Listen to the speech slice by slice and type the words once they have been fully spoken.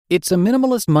It's a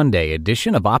Minimalist Monday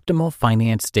edition of Optimal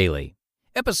Finance Daily.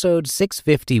 Episode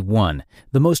 651,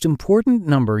 The Most Important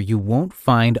Number You Won't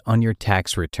Find on Your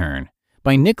Tax Return,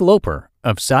 by Nick Loper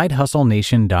of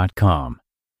SideHustleNation.com.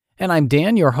 And I'm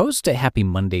Dan, your host. A happy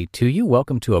Monday to you.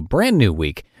 Welcome to a brand new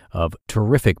week of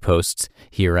terrific posts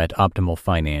here at Optimal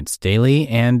Finance Daily.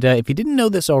 And if you didn't know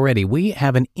this already, we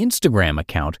have an Instagram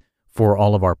account for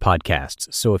all of our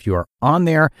podcasts. So if you are on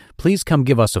there, please come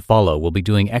give us a follow. We'll be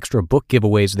doing extra book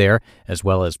giveaways there, as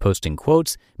well as posting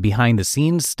quotes, behind the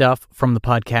scenes stuff from the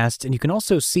podcast. And you can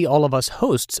also see all of us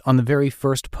hosts on the very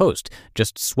first post.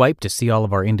 Just swipe to see all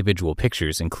of our individual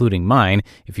pictures, including mine,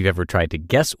 if you've ever tried to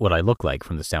guess what I look like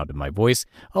from the sound of my voice,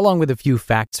 along with a few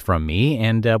facts from me.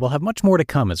 And we'll have much more to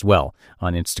come as well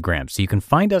on Instagram. So you can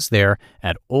find us there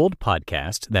at Old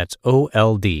Podcast. That's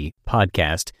OLD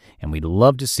Podcast. And we'd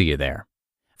love to see you there.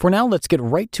 For now, let's get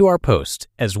right to our post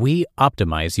as we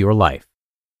optimize your life.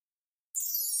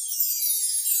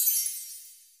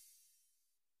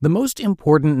 The Most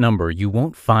Important Number You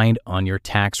Won't Find on Your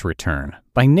Tax Return,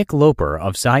 by Nick Loper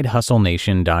of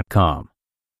SideHustleNation.com.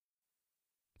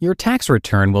 Your tax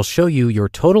return will show you your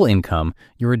total income,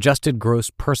 your adjusted gross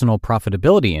personal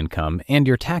profitability income, and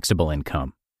your taxable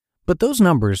income. But those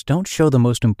numbers don't show the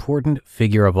most important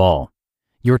figure of all.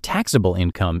 Your taxable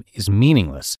income is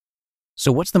meaningless. So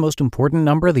what's the most important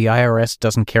number the IRS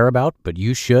doesn't care about, but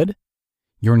you should?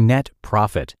 Your net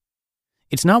profit.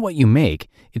 It's not what you make,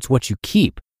 it's what you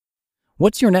keep.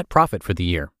 What's your net profit for the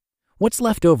year? What's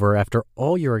left over after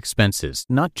all your expenses,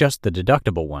 not just the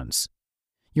deductible ones?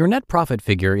 Your net profit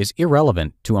figure is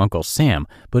irrelevant to Uncle Sam,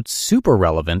 but super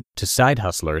relevant to side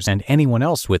hustlers and anyone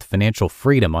else with financial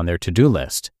freedom on their to-do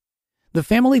list. The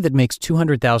family that makes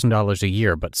 $200,000 a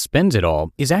year but spends it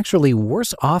all is actually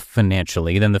worse off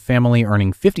financially than the family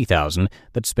earning $50,000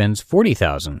 that spends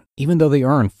 $40,000, even though they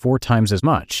earn 4 times as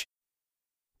much.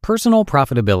 Personal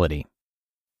profitability.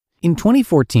 In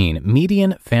 2014,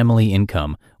 median family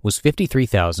income was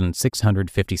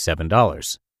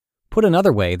 $53,657. Put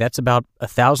another way, that's about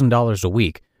 $1,000 a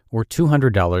week or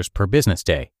 $200 per business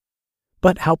day.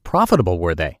 But how profitable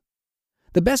were they?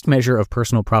 The best measure of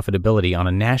personal profitability on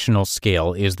a national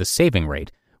scale is the saving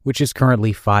rate, which is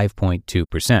currently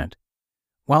 5.2%.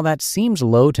 While that seems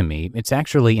low to me, it's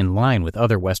actually in line with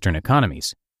other Western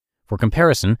economies. For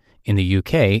comparison, in the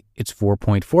UK, it's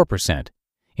 4.4%.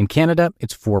 In Canada,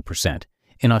 it's 4%.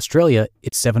 In Australia,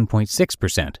 it's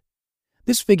 7.6%.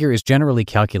 This figure is generally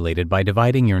calculated by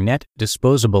dividing your net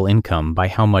disposable income by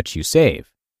how much you save.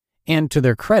 And to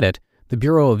their credit, the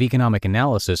Bureau of Economic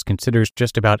Analysis considers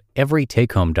just about every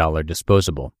take-home dollar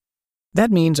disposable.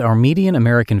 That means our median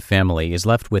American family is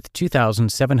left with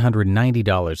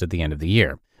 $2,790 at the end of the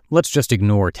year. Let's just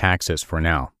ignore taxes for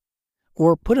now.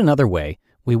 Or put another way,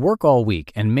 we work all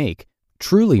week and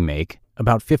truly make,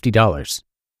 about $50.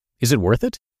 Is it worth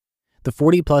it? The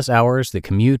 40-plus hours, the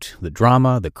commute, the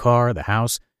drama, the car, the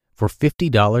house, for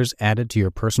 $50 added to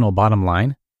your personal bottom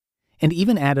line? And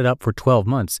even added up for 12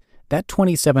 months, that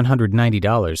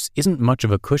 $2,790 isn't much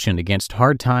of a cushion against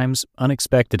hard times,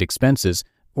 unexpected expenses,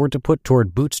 or to put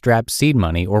toward bootstrap seed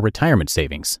money or retirement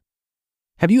savings.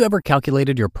 Have you ever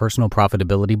calculated your personal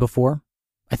profitability before?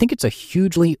 I think it's a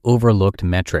hugely overlooked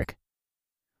metric.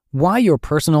 Why your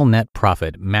personal net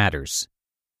profit matters.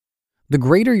 The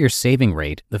greater your saving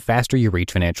rate, the faster you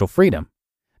reach financial freedom.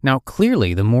 Now,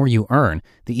 clearly, the more you earn,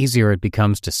 the easier it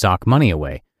becomes to sock money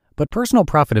away. But personal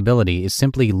profitability is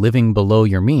simply living below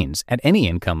your means at any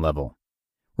income level.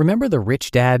 Remember the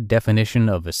rich dad definition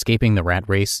of escaping the rat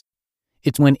race?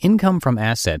 It's when income from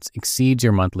assets exceeds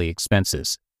your monthly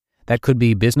expenses. That could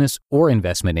be business or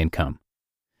investment income.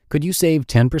 Could you save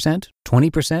 10%,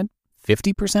 20%,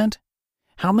 50%?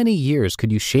 How many years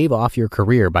could you shave off your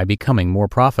career by becoming more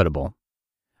profitable?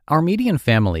 Our median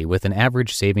family with an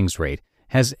average savings rate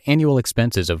has annual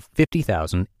expenses of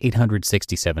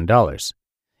 $50,867.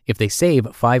 If they save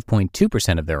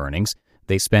 5.2% of their earnings,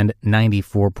 they spend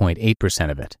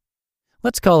 94.8% of it.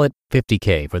 Let's call it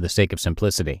 $50K for the sake of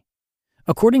simplicity.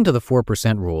 According to the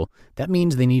 4% rule, that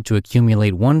means they need to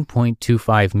accumulate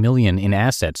 $1.25 million in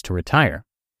assets to retire.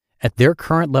 At their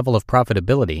current level of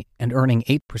profitability and earning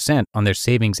 8% on their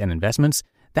savings and investments,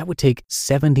 that would take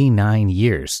 79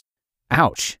 years.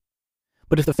 Ouch!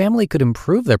 But if the family could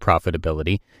improve their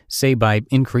profitability, say by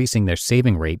increasing their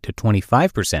saving rate to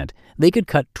 25%, they could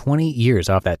cut 20 years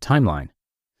off that timeline.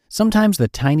 Sometimes the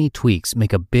tiny tweaks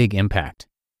make a big impact.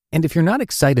 And if you're not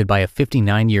excited by a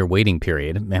 59-year waiting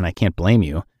period, and I can't blame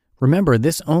you, remember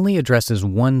this only addresses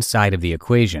one side of the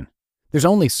equation. There's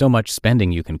only so much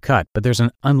spending you can cut, but there's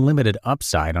an unlimited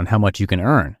upside on how much you can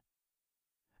earn.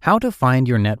 How to find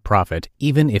your net profit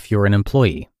even if you're an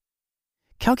employee.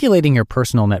 Calculating your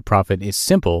personal net profit is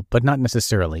simple, but not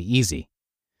necessarily easy.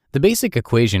 The basic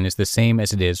equation is the same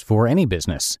as it is for any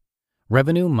business.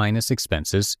 Revenue minus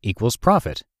expenses equals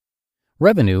profit.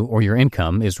 Revenue, or your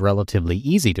income, is relatively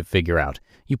easy to figure out.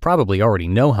 You probably already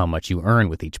know how much you earn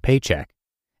with each paycheck.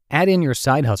 Add in your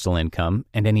side hustle income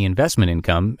and any investment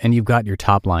income, and you've got your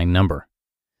top-line number.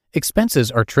 Expenses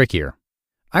are trickier.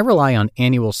 I rely on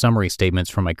annual summary statements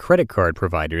from my credit card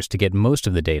providers to get most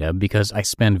of the data because I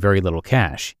spend very little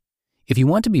cash. If you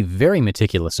want to be very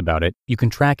meticulous about it, you can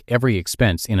track every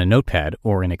expense in a notepad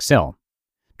or in Excel.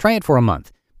 Try it for a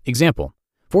month. Example,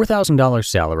 $4,000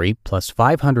 salary plus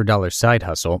 $500 side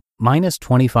hustle minus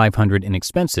 $2,500 in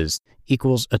expenses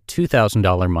equals a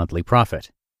 $2,000 monthly profit.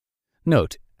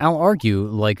 Note, I'll argue,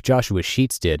 like Joshua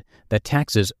Sheets did, that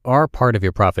taxes are part of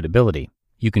your profitability.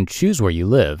 You can choose where you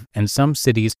live, and some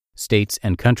cities, states,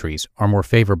 and countries are more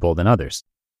favorable than others.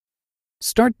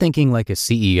 Start thinking like a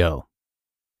CEO.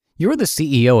 You're the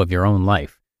CEO of your own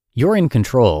life. You're in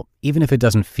control, even if it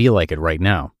doesn't feel like it right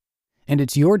now. And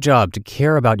it's your job to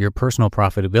care about your personal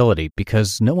profitability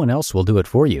because no one else will do it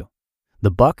for you. The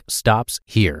buck stops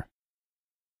here.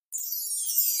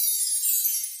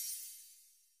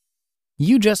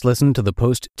 You just listened to the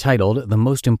post titled "The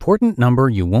Most Important Number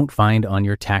You Won't Find on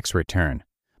Your Tax Return"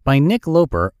 by Nick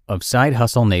Loper of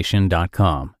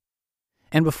SideHustleNation.com.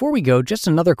 And before we go, just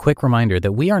another quick reminder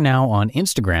that we are now on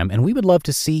Instagram, and we would love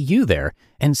to see you there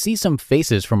and see some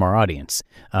faces from our audience.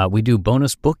 We do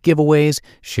bonus book giveaways,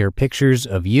 share pictures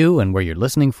of you and where you're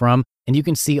listening from, and you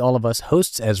can see all of us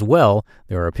hosts as well.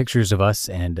 There are pictures of us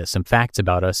and some facts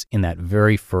about us in that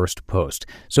very first post.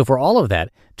 So for all of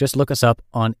that, just look us up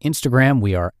on Instagram.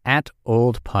 We are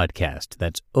 @OldPodcast.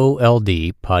 That's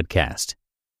OLD Podcast.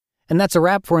 And that's a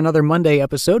wrap for another Monday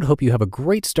episode. Hope you have a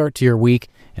great start to your week,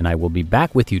 and I will be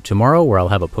back with you tomorrow where I'll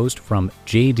have a post from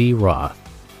J.D. Roth.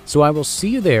 So I will see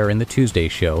you there in the Tuesday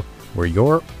show where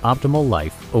your optimal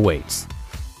life awaits.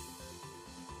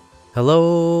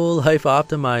 Hello, Life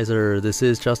Optimizer. This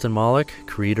is Justin Malik,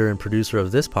 creator and producer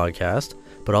of this podcast,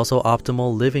 but also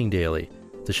Optimal Living Daily,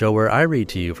 the show where I read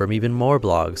to you from even more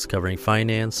blogs covering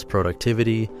finance,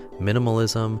 productivity,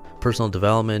 minimalism, personal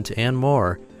development, and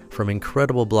more, from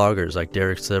incredible bloggers like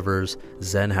Derek Sivers,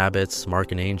 Zen Habits,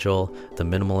 Mark and Angel, The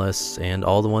Minimalists, and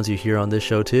all the ones you hear on this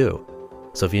show too.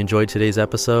 So if you enjoyed today's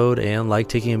episode and like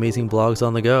taking amazing blogs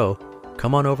on the go,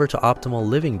 come on over to Optimal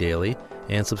Living Daily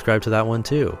and subscribe to that one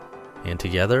too. And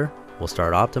together, we'll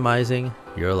start optimizing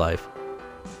your life.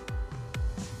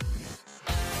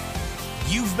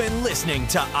 You've been listening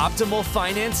to Optimal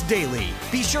Finance Daily.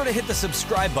 Be sure to hit the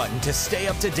subscribe button to stay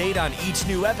up to date on each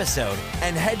new episode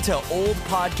and head to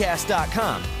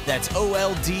oldpodcast.com. That's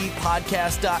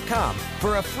OLDpodcast.com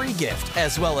for a free gift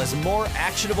as well as more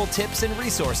actionable tips and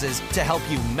resources to help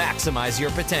you maximize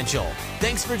your potential.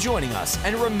 Thanks for joining us,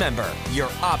 and remember, your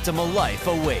optimal life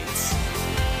awaits.